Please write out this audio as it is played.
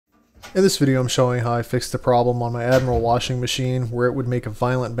In this video I'm showing how I fixed the problem on my Admiral washing machine where it would make a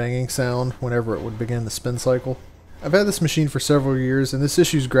violent banging sound whenever it would begin the spin cycle. I've had this machine for several years and this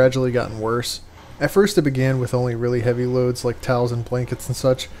issue's gradually gotten worse. At first it began with only really heavy loads like towels and blankets and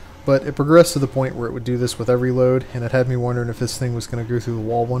such, but it progressed to the point where it would do this with every load, and it had me wondering if this thing was going to go through the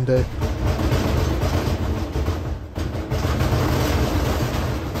wall one day.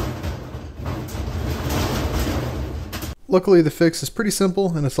 Luckily the fix is pretty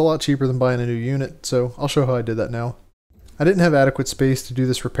simple and it's a lot cheaper than buying a new unit, so I'll show how I did that now. I didn't have adequate space to do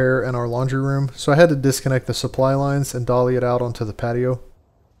this repair in our laundry room, so I had to disconnect the supply lines and dolly it out onto the patio.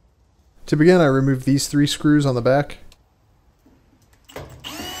 To begin, I removed these 3 screws on the back.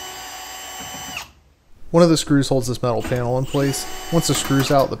 One of the screws holds this metal panel in place. Once the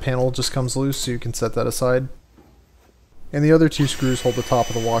screw's out, the panel just comes loose, so you can set that aside. And the other 2 screws hold the top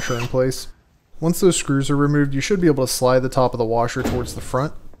of the washer in place. Once those screws are removed, you should be able to slide the top of the washer towards the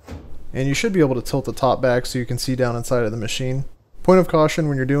front, and you should be able to tilt the top back so you can see down inside of the machine. Point of caution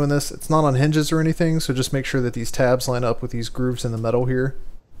when you're doing this, it's not on hinges or anything, so just make sure that these tabs line up with these grooves in the metal here.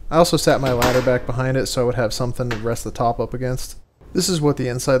 I also sat my ladder back behind it so I would have something to rest the top up against. This is what the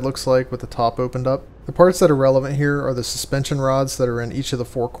inside looks like with the top opened up. The parts that are relevant here are the suspension rods that are in each of the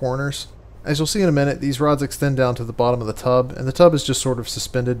 4 corners. As you'll see in a minute, these rods extend down to the bottom of the tub, and the tub is just sort of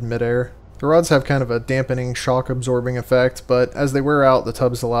suspended in midair. The rods have kind of a dampening, shock absorbing effect, but as they wear out, the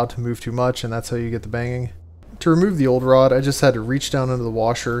tub is allowed to move too much, and that's how you get the banging. To remove the old rod, I just had to reach down into the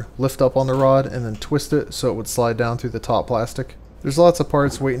washer, lift up on the rod, and then twist it so it would slide down through the top plastic. There's lots of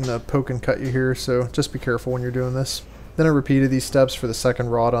parts waiting to poke and cut you here, so just be careful when you're doing this. Then I repeated these steps for the second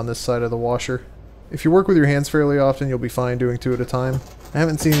rod on this side of the washer. If you work with your hands fairly often, you'll be fine doing 2 at a time. I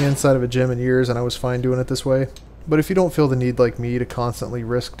haven't seen the inside of a gym in years and I was fine doing it this way. But if you don't feel the need like me to constantly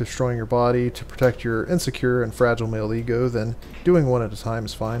risk destroying your body to protect your insecure and fragile male ego, then doing 1 at a time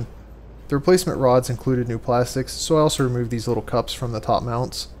is fine. The replacement rods included new plastics, so I also removed these little cups from the top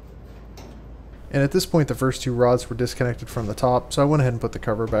mounts. And at this point the first 2 rods were disconnected from the top, so I went ahead and put the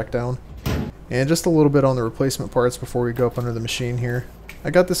cover back down. And just a little bit on the replacement parts before we go up under the machine here. I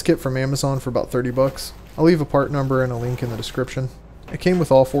got this kit from Amazon for about 30 bucks. I'll leave a part number and a link in the description. It came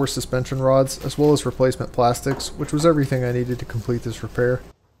with all 4 suspension rods, as well as replacement plastics, which was everything I needed to complete this repair.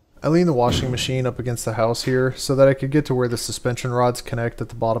 I leaned the washing machine up against the house here, so that I could get to where the suspension rods connect at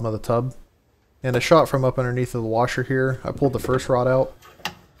the bottom of the tub. And I shot from up underneath of the washer here. I pulled the first rod out.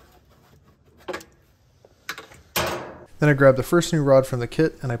 Then I grabbed the first new rod from the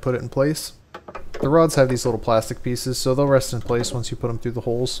kit and I put it in place. The rods have these little plastic pieces, so they'll rest in place once you put them through the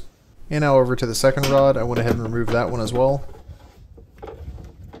holes. And now over to the second rod, I went ahead and removed that one as well.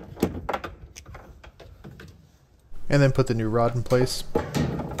 And then put the new rod in place.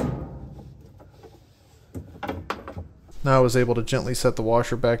 Now I was able to gently set the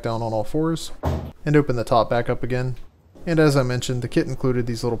washer back down on all 4s, and open the top back up again. And as I mentioned, the kit included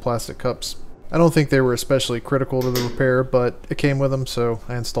these little plastic cups. I don't think they were especially critical to the repair, but it came with them, so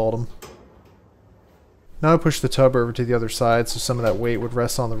I installed them. Now I pushed the tub over to the other side so some of that weight would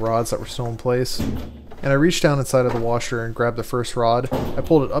rest on the rods that were still in place. And I reached down inside of the washer and grabbed the first rod. I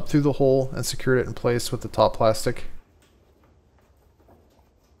pulled it up through the hole and secured it in place with the top plastic.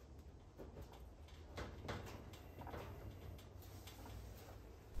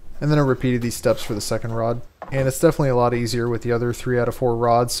 And then I repeated these steps for the second rod. And it's definitely a lot easier with the other 3 out of 4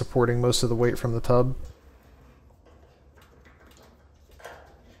 rods supporting most of the weight from the tub.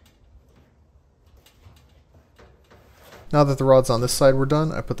 Now that the rods on this side were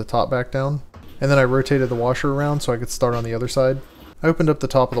done, I put the top back down, and then I rotated the washer around so I could start on the other side. I opened up the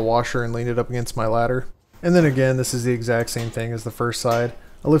top of the washer and leaned it up against my ladder. And then again, this is the exact same thing as the first side.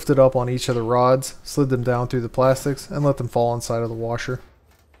 I lifted up on each of the rods, slid them down through the plastics, and let them fall inside of the washer.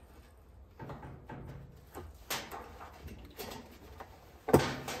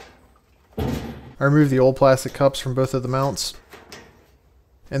 I removed the old plastic cups from both of the mounts,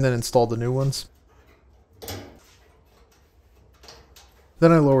 and then installed the new ones.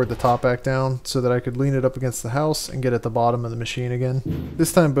 Then I lowered the top back down so that I could lean it up against the house and get at the bottom of the machine again.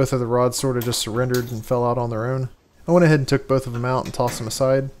 This time both of the rods sort of just surrendered and fell out on their own. I went ahead and took both of them out and tossed them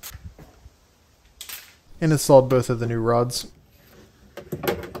aside, and installed both of the new rods.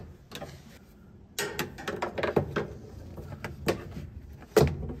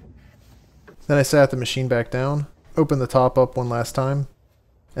 Then I sat the machine back down, opened the top up one last time,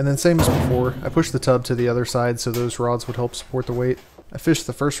 and then same as before, I pushed the tub to the other side so those rods would help support the weight. I fished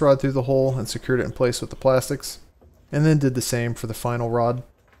the first rod through the hole and secured it in place with the plastics, and then did the same for the final rod.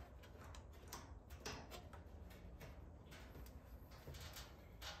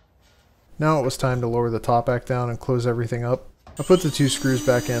 Now it was time to lower the top back down and close everything up. I put the 2 screws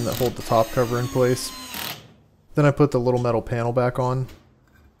back in that hold the top cover in place. Then I put the little metal panel back on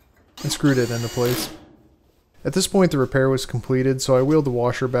and screwed it into place. At this point the repair was completed, so I wheeled the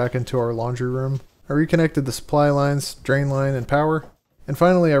washer back into our laundry room. I reconnected the supply lines, drain line, and power. And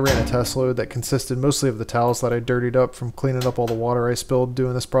finally I ran a test load that consisted mostly of the towels that I dirtied up from cleaning up all the water I spilled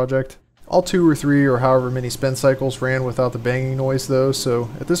doing this project. All 2 or 3 or however many spin cycles ran without the banging noise though,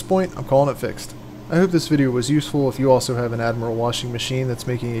 so at this point I'm calling it fixed. I hope this video was useful if you also have an Admiral washing machine that's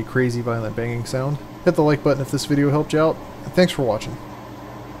making a crazy violent banging sound. Hit the like button if this video helped you out, and thanks for watching.